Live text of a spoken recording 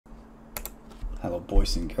Hello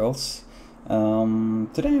boys and girls.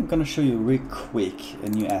 Today I'm gonna show you real quick a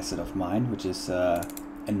new asset of mine, which is a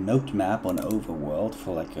node map on overworld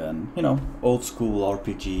for like an old school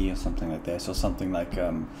RPG or something like this, or something like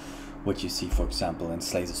what you see, for example, in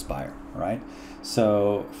Slay the Spire, right?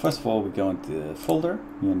 So first of all, we go into the folder,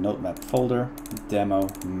 your node map folder, demo,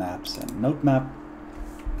 maps, and node map.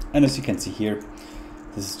 And as you can see here,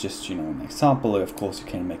 this is just an example. Of course, you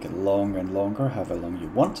can make it longer and longer, however long you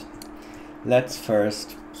want. Let's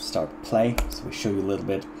first start play, so we show you a little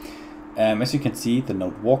bit. As you can see, the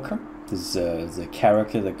node walker, this is the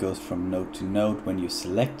character that goes from node to node. When you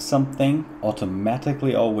select something,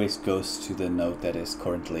 automatically always goes to the node that is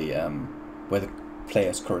currently where the player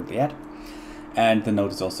is currently at, and the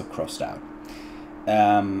node is also crossed out.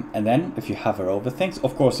 And then if you hover over things,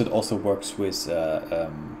 of course it also works with a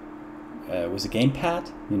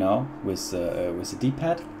gamepad, with a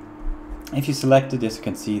D-pad. If you select it, as you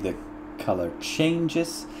can see, the color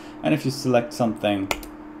changes, and if you select something,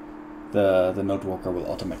 the node walker will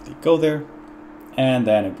automatically go there, and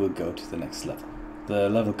then it will go to the next level. The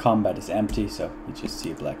level combat is empty, so you just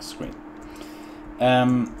see a black screen.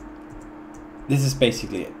 This is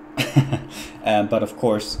basically it. But of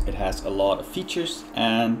course it has a lot of features,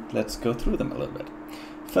 and let's go through them a little bit.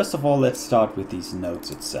 First of all, let's start with these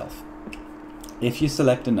nodes itself. If you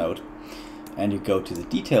select a node and you go to the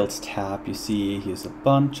details tab, you see here's a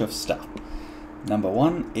bunch of stuff. Number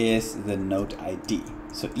one is the node ID.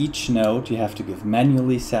 So each node you have to give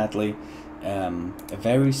manually, sadly, a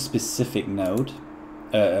very specific node,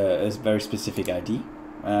 a very specific ID.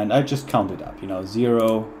 And I just counted up,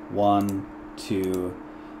 0, 1, 2,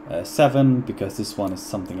 7, because this one is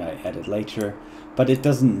something I added later. But it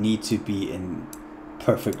doesn't need to be in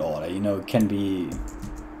perfect order. It can be,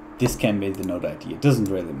 this can be the node ID. It doesn't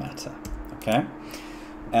really matter. Okay,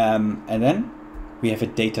 and then we have a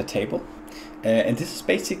data table, and this is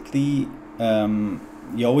basically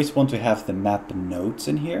you always want to have the map nodes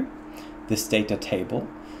in here, this data table,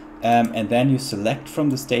 and then you select from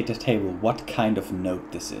this data table what kind of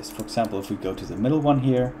node this is. For example, if we go to the middle one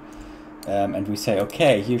here, and we say,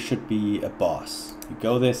 okay, here should be a boss. You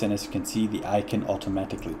go this, and as you can see, the icon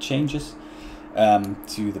automatically changes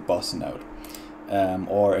to the boss node.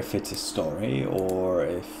 Or if it's a story, or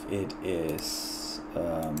if it is,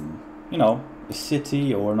 a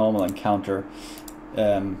city or a normal encounter,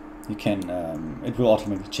 you can, it will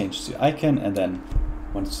automatically change the icon, and then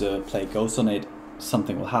once the play goes on it,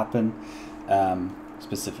 something will happen.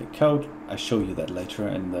 Specific code, I show you that later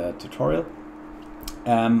in the tutorial.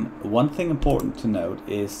 One thing important to note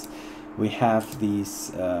is we have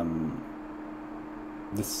these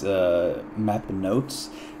map nodes,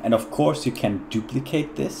 and of course you can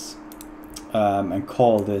duplicate this and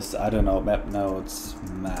call this, I don't know, map nodes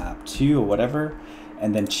map 2 or whatever,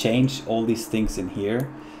 and then change all these things in here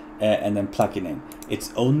and then plug it in.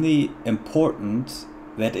 It's only important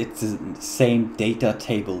that it's the same data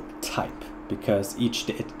table type, because each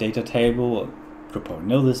data table, you probably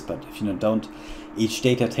know this, but if you don't, each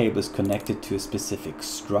data table is connected to a specific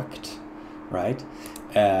struct, right?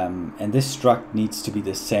 And this struct needs to be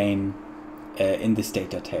the same in this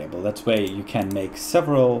data table. That's why you can make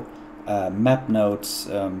several map nodes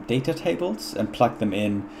data tables and plug them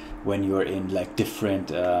in when you're in like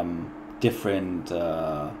different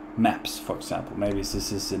maps. For example, maybe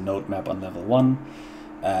this is a node map on level 1,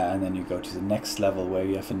 and then you go to the next level where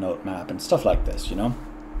you have a node map and stuff like this,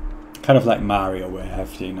 kind of like Mario, where you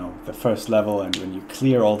have the first level, and when you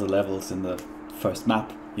clear all the levels in the first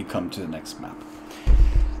map, you come to the next map.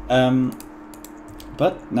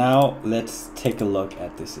 But now let's take a look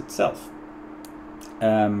at this itself.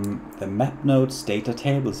 The map nodes data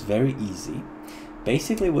table is very easy.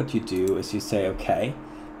 Basically what you do is you say, okay,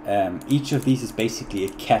 each of these is basically a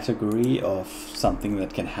category of something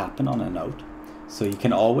that can happen on a node. So you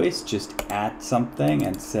can always just add something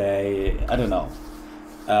and say, I don't know,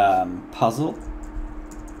 puzzle.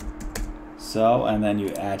 So, and then you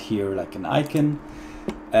add here like an icon.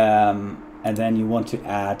 And then you want to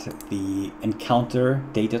add the encounter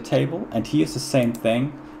data table, and here's the same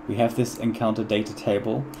thing. We have this encounter data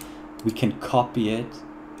table. We can copy it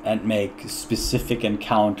and make specific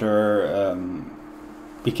encounter.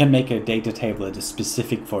 We can make a data table that is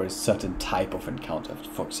specific for a certain type of encounter,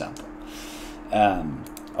 for example,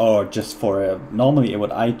 or just for a, normally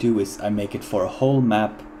what I do is I make it for a whole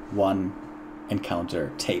map one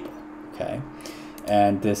encounter table. Okay.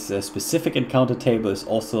 And this specific encounter table is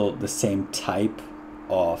also the same type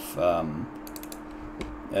of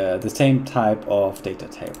data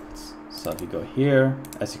tables. So if you go here,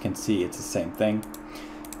 as you can see, it's the same thing.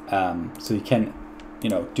 So you can you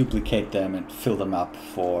know, duplicate them and fill them up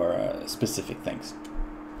for specific things.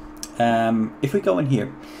 If we go in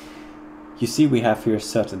here, you see we have here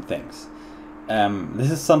certain things. This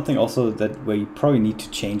is something also that where you probably need to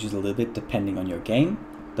change it a little bit depending on your game,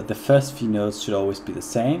 but the first few nodes should always be the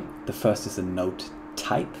same. The first is a node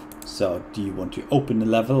type. So do you want to open the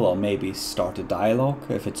level or maybe start a dialogue?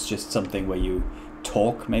 If it's just something where you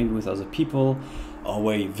talk maybe with other people, or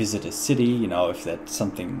where you visit a city, you know, if that's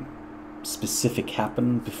something specific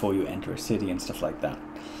happened before you enter a city and stuff like that.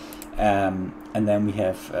 And then we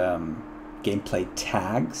have gameplay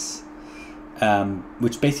tags,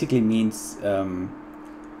 which basically means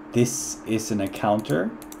this is an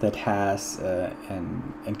encounter that has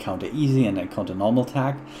an encounter easy and encounter normal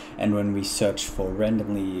tag, and when we search for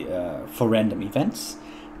random events,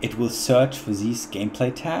 it will search for these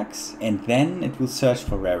gameplay tags, and then it will search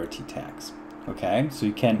for rarity tags. Okay, so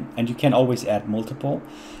you can always add multiple,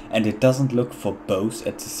 and it doesn't look for both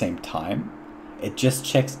at the same time. It just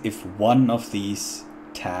checks if one of these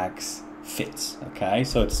tags fits. Okay,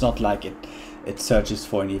 so it's not like it searches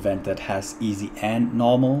for an event that has easy and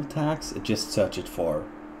normal tags. It just searches for,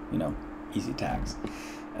 you know, easy tags.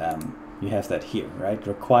 You have that here, right?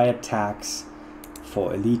 Required tags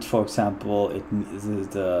for elite, for example.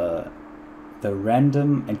 The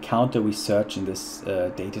random encounter we search in this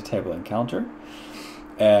data table encounter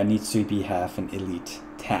needs to have an elite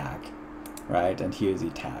tag, right? And here's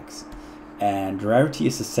the tags. And rarity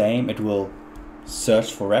is the same. It will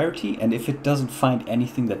search for rarity, and if it doesn't find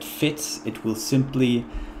anything that fits, it will simply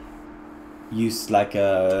use like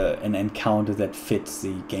an encounter that fits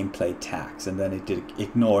the gameplay tags, and then it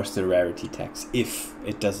ignores the rarity tags if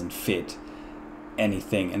it doesn't fit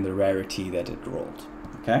anything in the rarity that it rolled.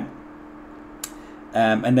 Okay.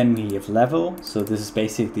 And then we have level. So this is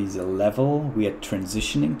basically the level we are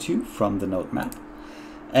transitioning to from the node map.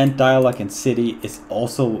 And dialogue and city is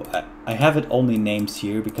also, I have it only names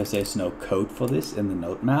here because there's no code for this in the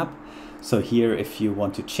node map. So here, if you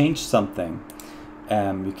want to change something,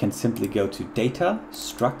 you can simply go to data,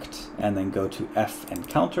 struct, and then go to f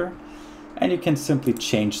encounter. And you can simply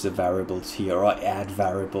change the variables here or add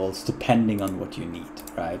variables depending on what you need,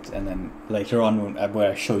 right? And then later on,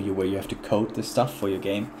 where I show you where you have to code this stuff for your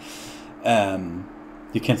game,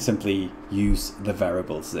 you can simply use the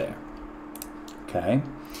variables there. Okay.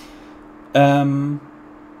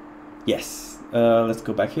 Yes. Let's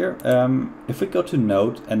go back here. If we go to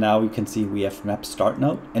node, and now we can see we have map start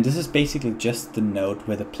node, and this is basically just the node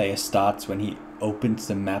where the player starts when he opens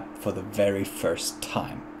the map for the very first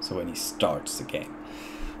time. So when he starts the game,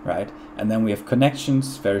 right? And then we have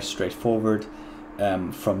connections, very straightforward.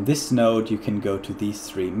 From this node, you can go to these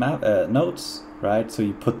three nodes, right? So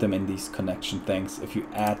you put them in these connection things. If you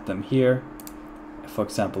add them here, for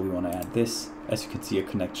example, we want to add this. As you can see, a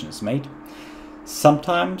connection is made.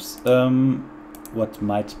 Sometimes what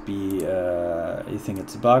might be, you think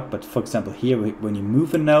it's a bug, but for example here, when you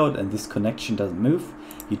move a node and this connection doesn't move,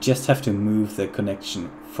 you just have to move the connection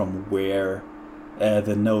from where,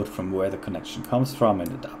 the node from where the connection comes from,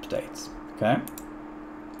 and it updates. Okay.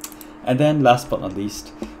 And then last but not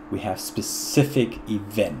least, we have specific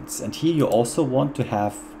events, and here you also want to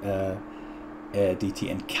have a DT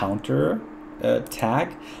encounter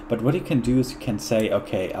tag, but what you can do is you can say,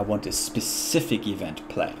 okay, I want a specific event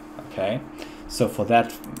play. Okay, so for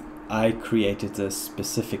that I created a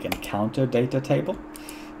specific encounter data table,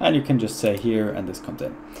 and you can just say here, and this comes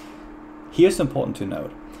in. Here's important to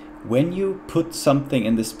note: when you put something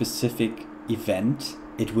in the specific event,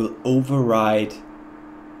 it will override.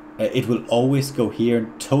 It will always go here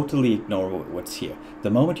and totally ignore what's here.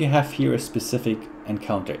 The moment you have here a specific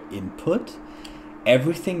encounter input,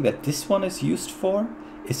 everything that this one is used for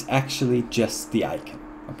is actually just the icon.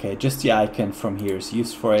 Okay, just the icon from here is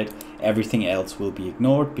used for it. Everything else will be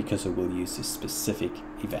ignored because it will use a specific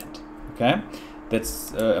event. Okay,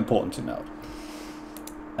 that's important to note.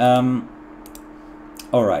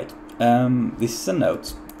 All right, this is a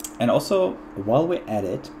node, and also while we're at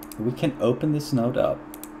it, we can open this node up,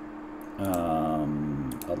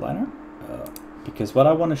 outliner, because what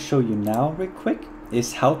I want to show you now real quick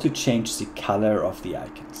is how to change the color of the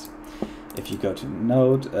icons. If you go to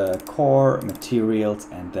node, core, materials,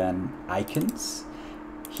 and then icons,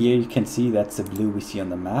 here you can see that's the blue we see on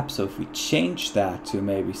the map. So if we change that to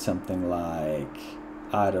maybe something like,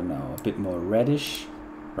 I don't know, a bit more reddish,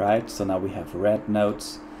 right? So now we have red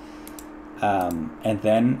nodes. And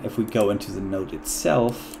then if we go into the node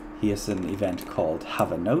itself, here's an event called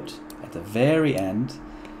hover node. At the very end,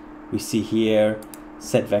 we see here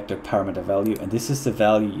set vector parameter value, and this is the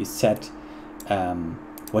value you set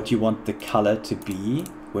what you want the color to be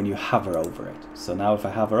when you hover over it. So now if I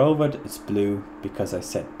hover over it, it's blue because I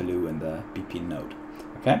set blue in the BP node.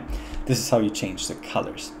 Okay, this is how you change the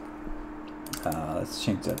colors. Let's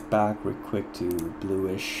change that back real quick to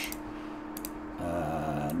bluish.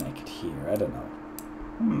 Make it here, I don't know.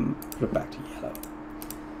 Put it back to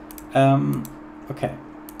yellow. Okay,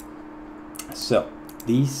 so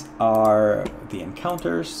these are the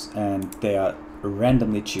encounters and they are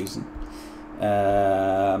randomly chosen.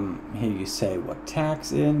 Here you say what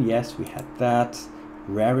tags in. Yes, we had that.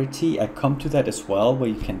 Rarity, I come to that as well, where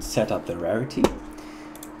you can set up the rarity.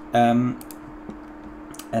 And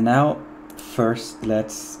now first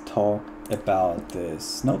let's talk about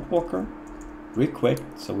this node walker real quick,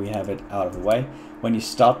 so we have it out of the way. When you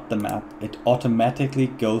start the map, it automatically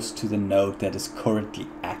goes to the node that is currently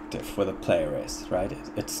active where the player is, right?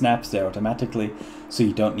 It snaps there automatically, so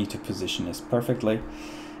you don't need to position this perfectly.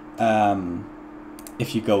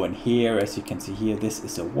 If you go in here, as you can see here, this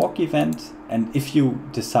is a walk event, and if you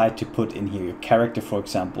decide to put in here your character, for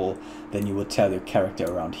example, then you will tell your character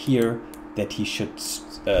around here that he should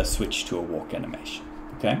switch to a walk animation.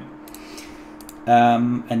 Okay.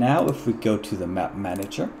 And now if we go to the map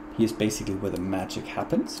manager, here's basically where the magic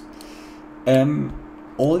happens.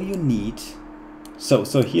 All you need, so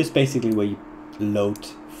here's basically where you load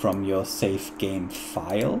from your save game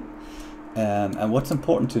file. And what's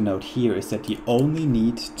important to note here is that you only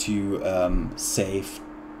need to save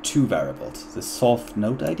two variables, the solved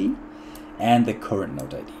node ID and the current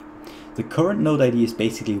node ID. The current node ID is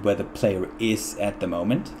basically where the player is at the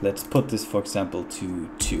moment. Let's put this, for example, to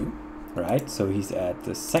 2, right? So he's at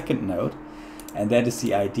the second node, and that is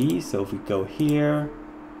the ID. So if we go here,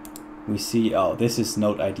 we see, oh, this is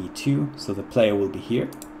node ID 2, so the player will be here.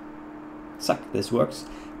 Suck, this works.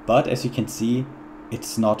 But as you can see,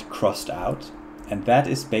 it's not crossed out, and that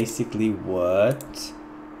is basically what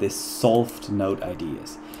this solved node ID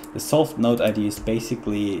is. The solved node ID is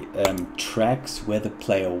basically tracks where the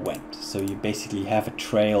player went. So you basically have a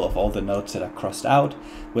trail of all the nodes that are crossed out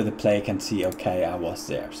where the player can see, okay, I was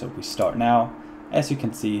there. So we start now. As you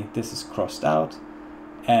can see, this is crossed out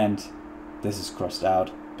and this is crossed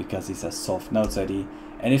out because these are solved nodes ID.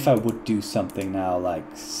 And if I would do something now, like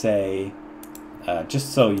say,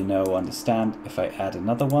 just so you know, understand, if I add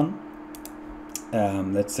another one,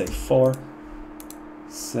 let's say 4,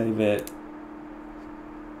 save it,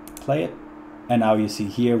 play it, and now you see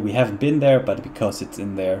here we haven't been there, but because it's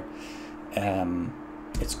in there,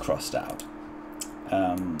 it's crossed out.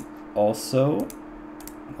 Also,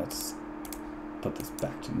 let's put this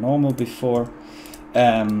back to normal before.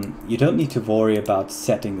 You don't need to worry about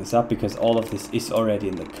setting this up because all of this is already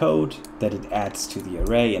in the code that it adds to the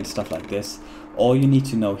array and stuff like this. All you need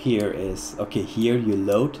to know here is, okay, here you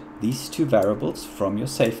load these two variables from your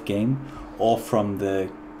save game or from the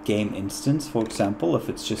game instance. For example, if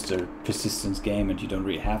it's just a persistence game and you don't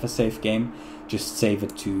really have a save game, just save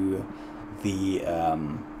it to the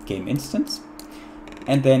game instance.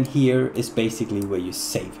 And then here is basically where you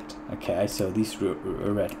save it. Okay, so these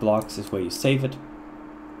red blocks is where you save it,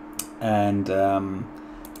 and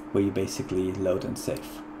where you basically load and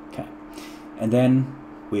save. Okay, and then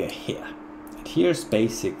we are here. And here's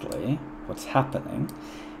basically what's happening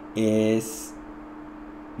is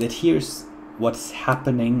that here's what's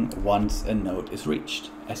happening once a node is reached.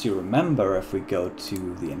 As you remember, if we go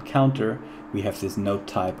to the encounter, we have this node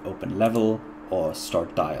type open level or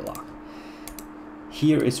start dialog.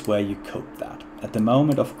 Here is where you code that. At the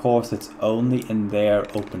moment, of course, it's only in their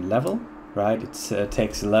open level, right? It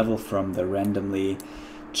takes a level from the randomly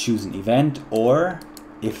chosen event, or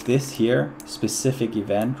if this here, specific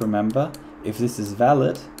event, remember, if this is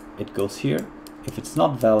valid, it goes here. If it's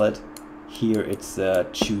not valid, here it's a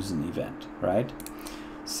chosen event, right?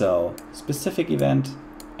 So specific event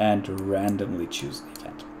and randomly chosen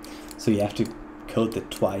event. So you have to code it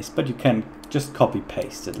twice, but you can just copy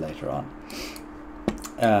paste it later on.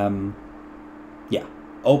 Yeah,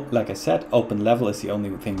 oh, like I said, open level is the only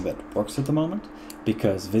thing that works at the moment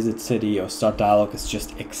because visit city or start dialog is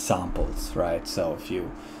just examples, right? So if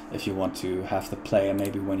you want to have the player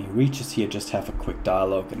maybe when he reaches here just have a quick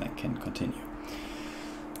dialogue and then can continue.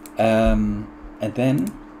 And then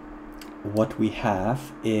what we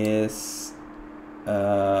have is it's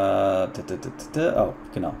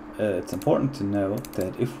important to know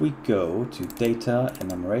that if we go to data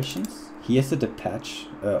enumerations, here's the patch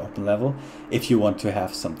open level. If you want to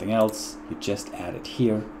have something else, you just add it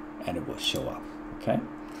here and it will show up. Okay.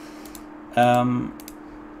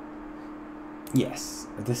 Yes,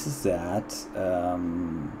 this is that.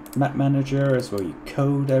 Map manager is where you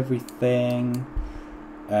code everything.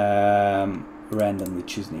 randomly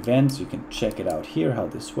choose an event. So you can check it out here, how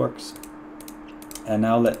this works. And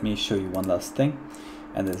now let me show you one last thing.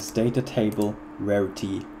 And this is data table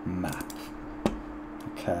rarity map.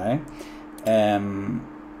 Okay.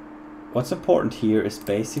 What's important here is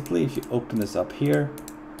basically, if you open this up here,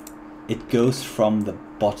 it goes from the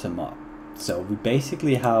bottom up. So we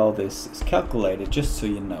basically, how this is calculated, just so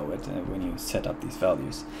you know it, when you set up these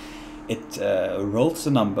values, it rolls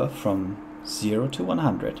the number from 0 to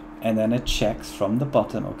 100, and then it checks from the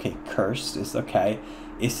bottom. Okay, cursed is okay.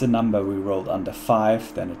 Is the number we rolled under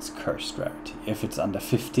 5, then it's cursed rarity. If it's under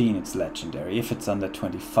 15, it's legendary. If it's under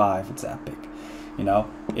 25, it's epic. You know,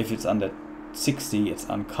 if it's under 60, it's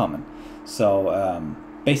uncommon. So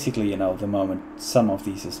basically, you know, the moment some of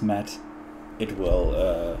these is met, it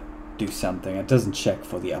will do something. It doesn't check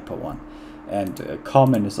for the upper one. And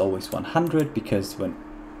common is always 100, because when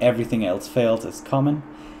everything else fails, it's common.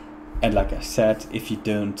 And like I said, if you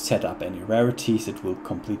don't set up any rarities, it will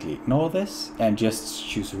completely ignore this and just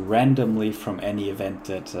choose randomly from any event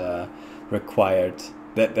that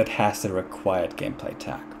that has the required gameplay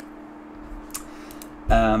tag.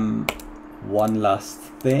 One last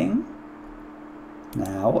thing.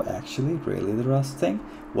 Now, actually, really the last thing.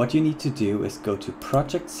 What you need to do is go to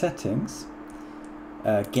Project Settings,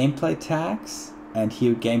 Gameplay Tags, and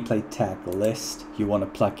here Gameplay Tag List. You want to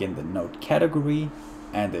plug in the node category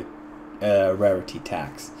and the rarity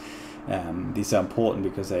tags. These are important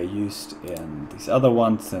because they're used in these other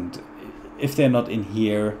ones, and if they're not in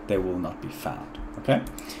here, they will not be found. Okay.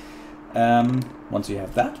 Once you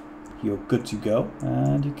have that, you're good to go,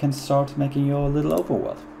 and you can start making your little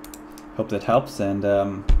overworld. Hope that helps, and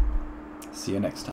see you next time.